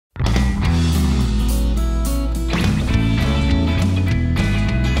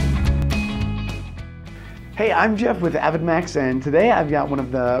Hey, I'm Jeff with AvidMax, and today I've got one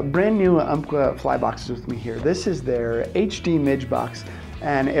of the brand new Umpqua fly boxes with me here. This is their HD Midge box,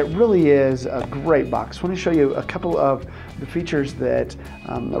 and it really is a great box. I want to show you a couple of the features that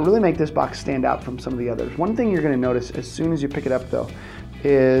really make this box stand out from some of the others. One thing you're going to notice as soon as you pick it up, though,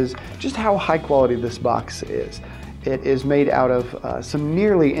 is just how high quality this box is. It is made out of some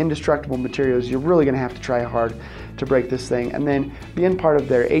nearly indestructible materials. You're really going to have to try hard to break this thing. And then being part of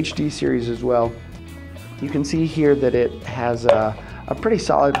their HD series as well, you can see here that it has a pretty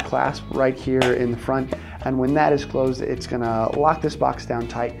solid clasp right here in the front, and when that is closed, it's going to lock this box down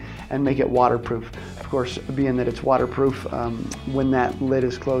tight and make it waterproof. Of course, being that it's waterproof, when that lid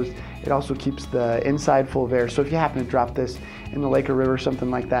is closed, it also keeps the inside full of air. So if you happen to drop this in the lake or river or something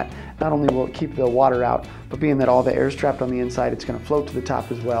like that, not only will it keep the water out, but being that all the air is trapped on the inside, it's going to float to the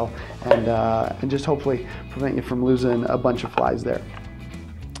top as well, and just hopefully prevent you from losing a bunch of flies there.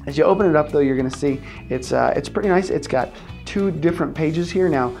 As you open it up, though, you're going to see it's pretty nice. It's got two different pages here.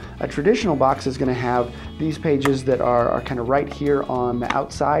 Now, a traditional box is going to have these pages that are kind of right here on the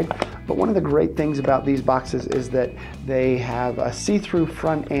outside, but one of the great things about these boxes is that they have a see-through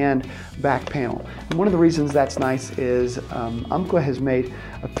front and back panel. And one of the reasons that's nice is Umpqua has made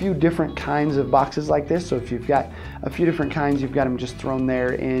a few different kinds of boxes like this. So if you've got a few different kinds, you've got them just thrown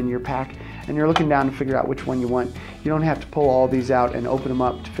there in your pack, and you're looking down to figure out which one you want. You don't have to pull all these out and open them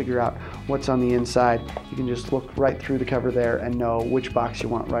up to figure out what's on the inside. You can just look right through the cover there and know which box you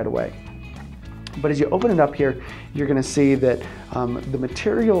want right away. But as you open it up here, you're going to see that the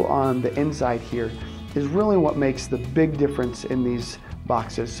material on the inside here is really what makes the big difference in these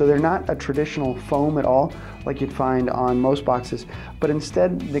boxes. So they're not a traditional foam at all like you'd find on most boxes, but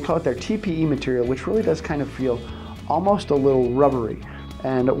instead they call it their TPE material, which really does kind of feel almost a little rubbery.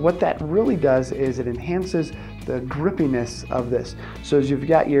 And what that really does is it enhances the grippiness of this. So as you've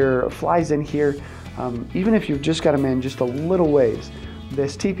got your flies in here, even if you've just got them in just a little ways,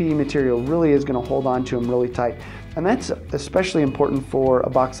 this TPE material really is going to hold on to them really tight. And that's especially important for a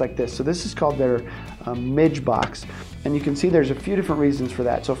box like this. So this is called their Midge box. And you can see there's a few different reasons for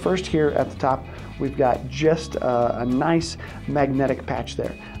that. So first, here at the top, we've got just a nice magnetic patch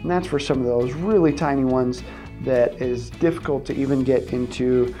there. And that's for some of those really tiny ones that is difficult to even get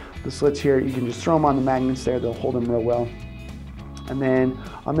into the slits here. You can just throw them on the magnets there, they'll hold them real well. And then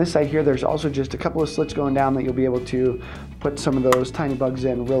on this side here, there's also just a couple of slits going down that you'll be able to put some of those tiny bugs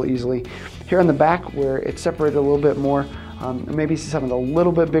in real easily. Here on the back, where it's separated a little bit more, maybe some of the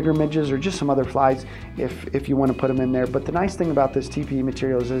little bit bigger midges or just some other flies if you want to put them in there. But the nice thing about this TPE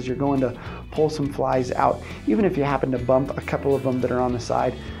material is as you're going to pull some flies out, even if you happen to bump a couple of them that are on the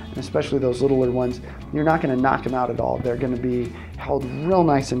side, and especially those littler ones, you're not going to knock them out at all. They're going to be held real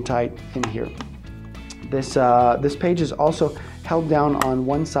nice and tight in here. This page is also held down on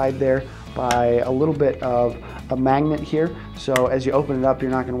one side there by a little bit of a magnet here. So as you open it up,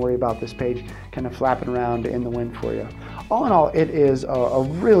 you're not going to worry about this page kind of flapping around in the wind for you. All in all, it is a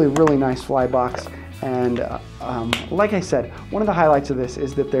really, really nice fly box. And like I said, one of the highlights of this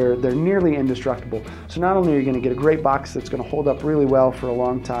is that they're nearly indestructible. So not only are you going to get a great box that's going to hold up really well for a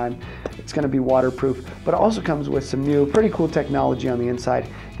long time, it's going to be waterproof, but it also comes with some new pretty cool technology on the inside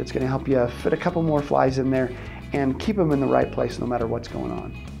that's going to help you fit a couple more flies in there and keep them in the right place no matter what's going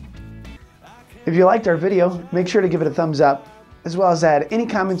on. If you liked our video, make sure to give it a thumbs up, as well as add any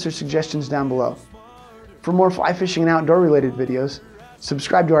comments or suggestions down below. For more fly fishing and outdoor related videos,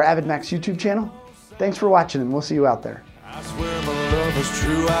 subscribe to our AvidMax YouTube channel. Thanks for watching, and we'll see you out there. I swear my love is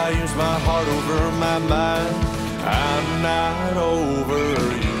true. I use my heart over my mind. I'm not over